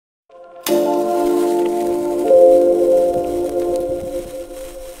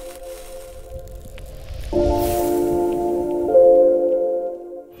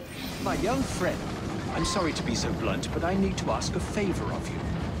My young friend, I'm sorry to be so blunt, but I need to ask a favor of you.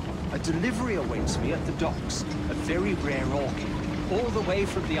 A delivery awaits me at the docks, a very rare orchid, all the way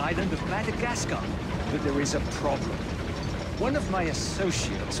from the island of Madagascar. But there is a problem. One of my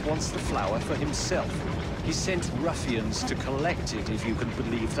associates wants the flower for himself. He sent ruffians to collect it, if you can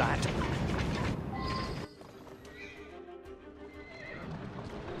believe that.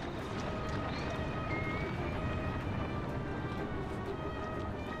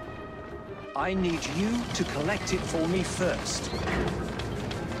 I need you to collect it for me first.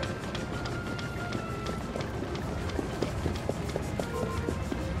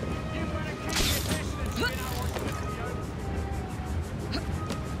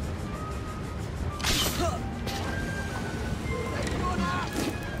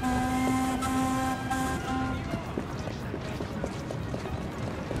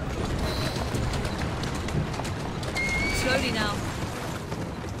 Slowly now.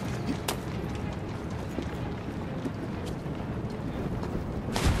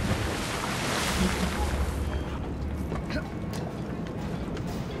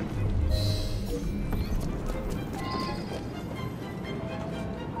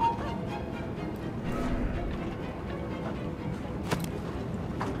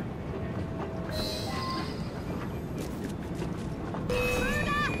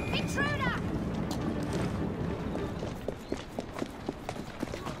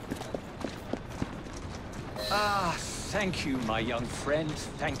 Ah, thank you, my young friend,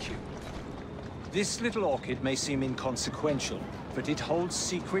 thank you. This little orchid may seem inconsequential, but it holds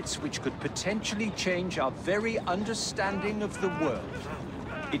secrets which could potentially change our very understanding of the world.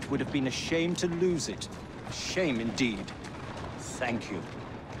 It would have been a shame to lose it. A shame indeed. Thank you.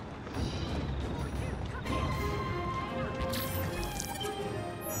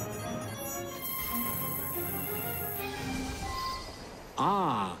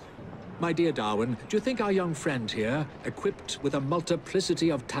 Ah, my dear Darwin, do you think our young friend here, equipped with a multiplicity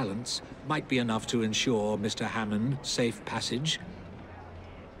of talents, might be enough to ensure Mr. Hammond safe passage?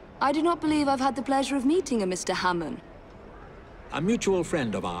 I do not believe I've had the pleasure of meeting a Mr. Hammond. A mutual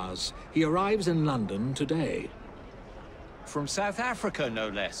friend of ours. He arrives in London today. From South Africa, no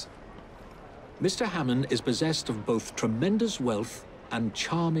less. Mr. Hammond is possessed of both tremendous wealth and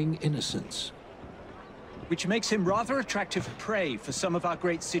charming innocence. Which makes him rather attractive prey for some of our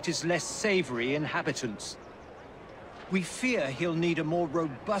great city's less savory inhabitants. We fear he'll need a more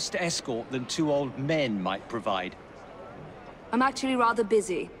robust escort than two old men might provide. I'm actually rather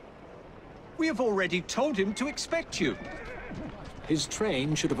busy. We have already told him to expect you. His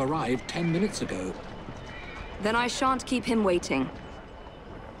train should have arrived 10 minutes ago. Then I shan't keep him waiting.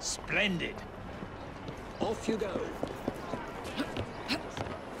 Splendid. Off you go.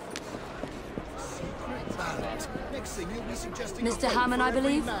 Mr. Hammond, I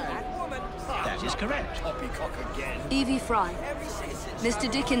believe? That is correct. Evie Fry.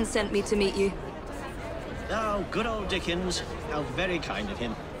 Mr. Dickens sent me to meet you. Oh, good old Dickens. How very kind of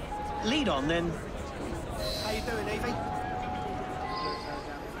him. Lead on, then. How you doing, Evie?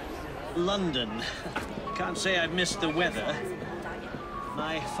 London. Can't say I've missed the weather.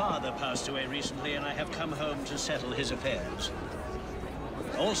 My father passed away recently, and I have come home to settle his affairs.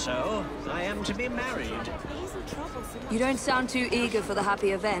 Also, I am to be married. You don't sound too eager for the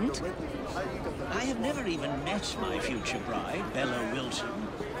happy event. I have never even met my future bride, Bella Wilton.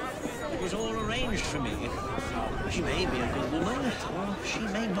 It was all arranged for me. She may be a good woman, or she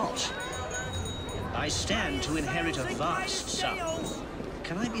may not. I stand to inherit a vast sum.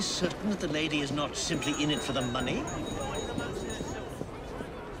 Can I be certain that the lady is not simply in it for the money?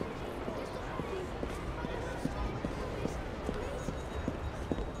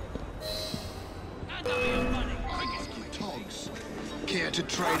 Care to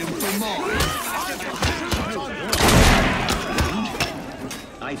trade them for mine?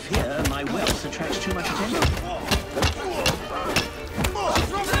 I fear my wealth attracts too much attention.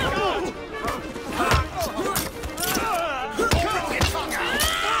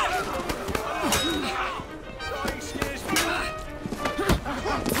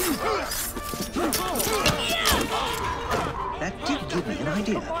 That did give me an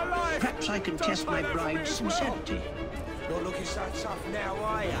idea. Perhaps I can test my bride's sincerity. Not looking so tough now,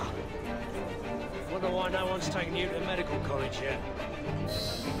 are ya? Wonder why no one's taken you to medical college yet.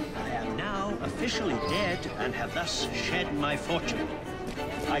 I am now officially dead and have thus shed my fortune.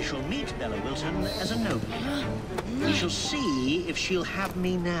 I shall meet Bella Wilton as a nobleman. We shall see if she'll have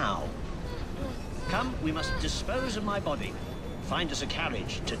me now. Come, we must dispose of my body. find us a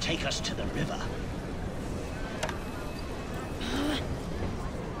carriage to take us to the river.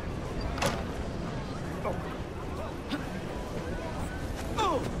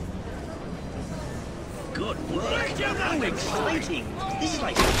 Good work! How exciting! This is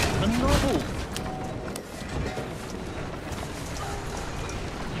like a novel.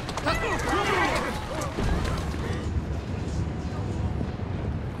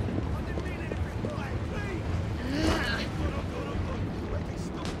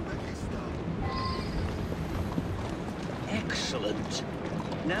 Excellent.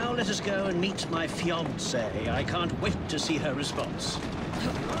 Now let us go and meet my fiancée. I can't wait to see her response.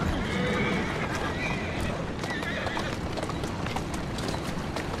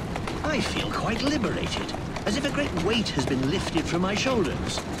 I feel quite liberated, as if a great weight has been lifted from my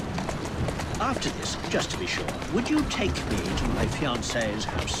shoulders. After this, just to be sure, would you take me to my fiancée's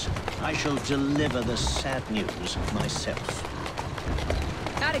house? I shall deliver the sad news myself.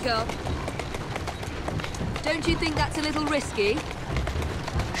 Atta girl. Don't you think that's a little risky?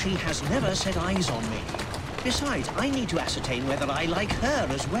 She has never set eyes on me. Besides, I need to ascertain whether I like her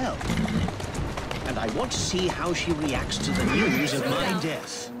as well. And I want to see how she reacts to the news of my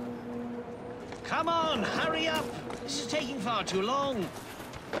death. Come on, hurry up! This is taking far too long.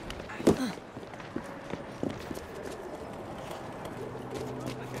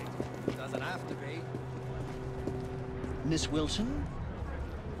 Doesn't have to be. Miss Wilson?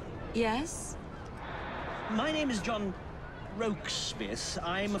 Yes? My name is John Rokesmith.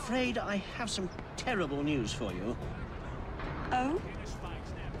 I'm afraid I have some terrible news for you. Oh?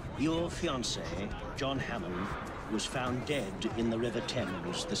 Your fiancé, John Hammond, was found dead in the River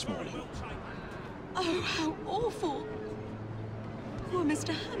Thames this morning. Oh, how awful! Poor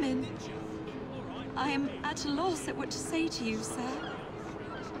Mr. Hammond. I am at a loss at what to say to you, sir.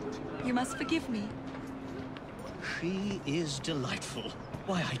 You must forgive me. She is delightful.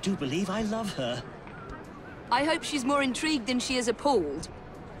 Why, I do believe I love her. I hope she's more intrigued than she is appalled.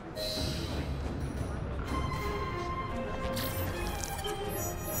 I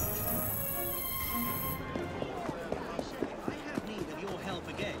have need of your help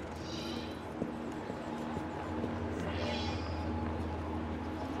again.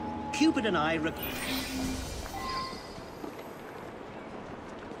 Cupid and I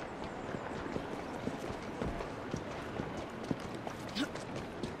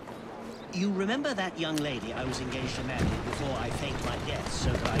You remember that young lady I was engaged to marry before I faked my death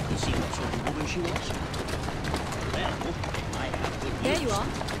so that I could see what sort of woman she was? Well, I have good news. There you are.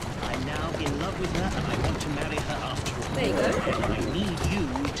 I'm now in love with her and I want to marry her after all. There you go. I need you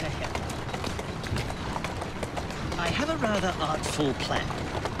to help. I have a rather artful plan.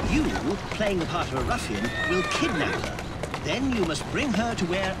 You, playing the part of a ruffian, will kidnap her. Then you must bring her to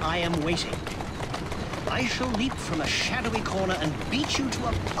where I am waiting. I shall leap from a shadowy corner and beat you to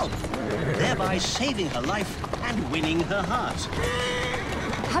a pulp, thereby saving her life and winning her heart.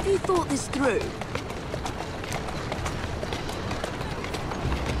 Have you thought this through?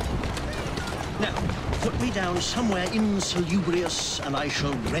 Now, put me down somewhere insalubrious, and I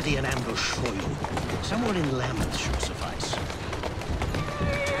shall ready an ambush for you. Somewhere in Lambeth should suffice.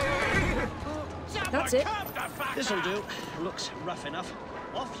 That's it. This'll do. Looks rough enough.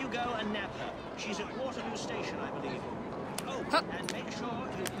 Off you go and nab her. She's at Waterloo Station, I believe. Oh, and make sure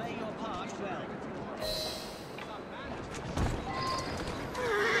you play your part well.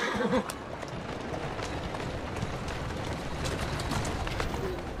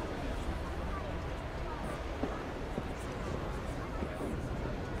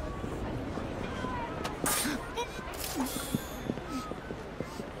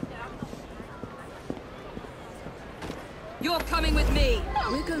 You're coming with me.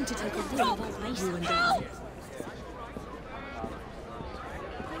 We're going to take a walk, you and I.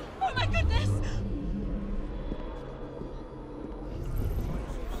 Oh my goodness!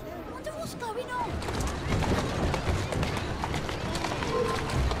 Wonder what's going on?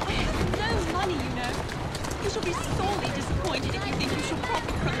 I have no money, you know. You shall be sorely disappointed if you think you shall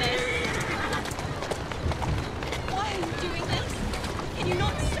profit from this. Why are you doing this? Can you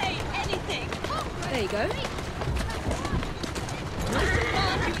not say anything? There you go. I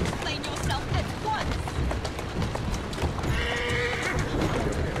demand you explain yourself at once.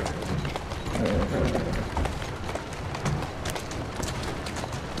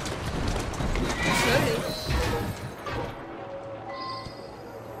 Slowly.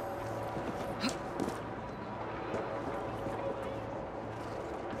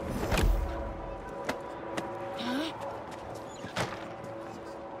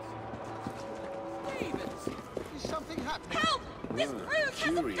 Is something happening? Help! This brute has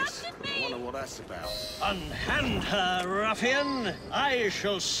Curious. abducted I me! wonder what that's about. Unhand her, ruffian! I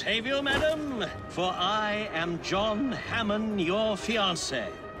shall save you, madam, for I am John Hammond, your fiancé.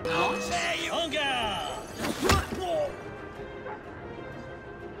 There you go!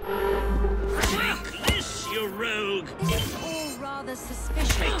 Take this, you rogue! All rather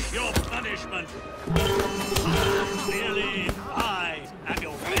suspicious. Take your punishment! Clearly, I am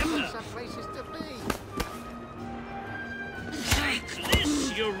your better! places to be. Take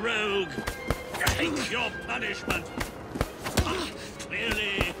this, you rogue! Take your punishment!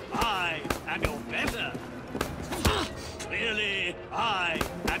 Clearly, I am your better! Clearly, I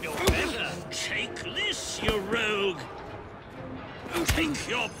am your better! Take this, you rogue! Take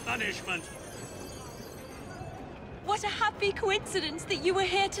your punishment! What a happy coincidence that you were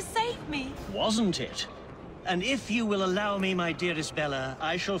here to save me. Wasn't it? And if you will allow me, my dearest Bella,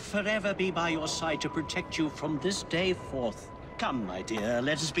 I shall forever be by your side to protect you from this day forth. Come, my dear,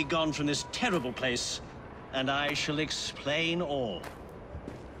 let us be gone from this terrible place, and I shall explain all.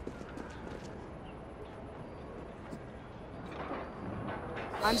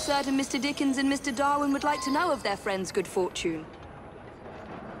 I'm certain Mr. Dickens and Mr. Darwin would like to know of their friend's good fortune.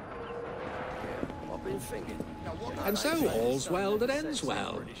 I've been thinking. And so all's well that ends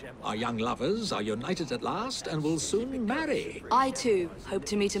well. Our young lovers are united at last and will soon marry. I, too, hope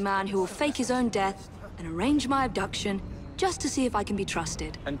to meet a man who will fake his own death and arrange my abduction just to see if I can be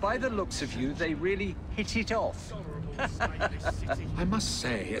trusted. And by the looks of you, they really hit it off. I must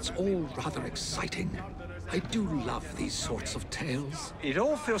say, it's all rather exciting. I do love these sorts of tales. It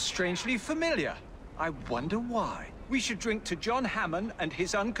all feels strangely familiar. I wonder why. We should drink to John Hammond and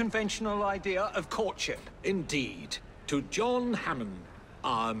his unconventional idea of courtship. Indeed, to John Hammond,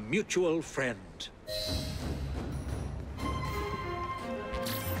 our mutual friend.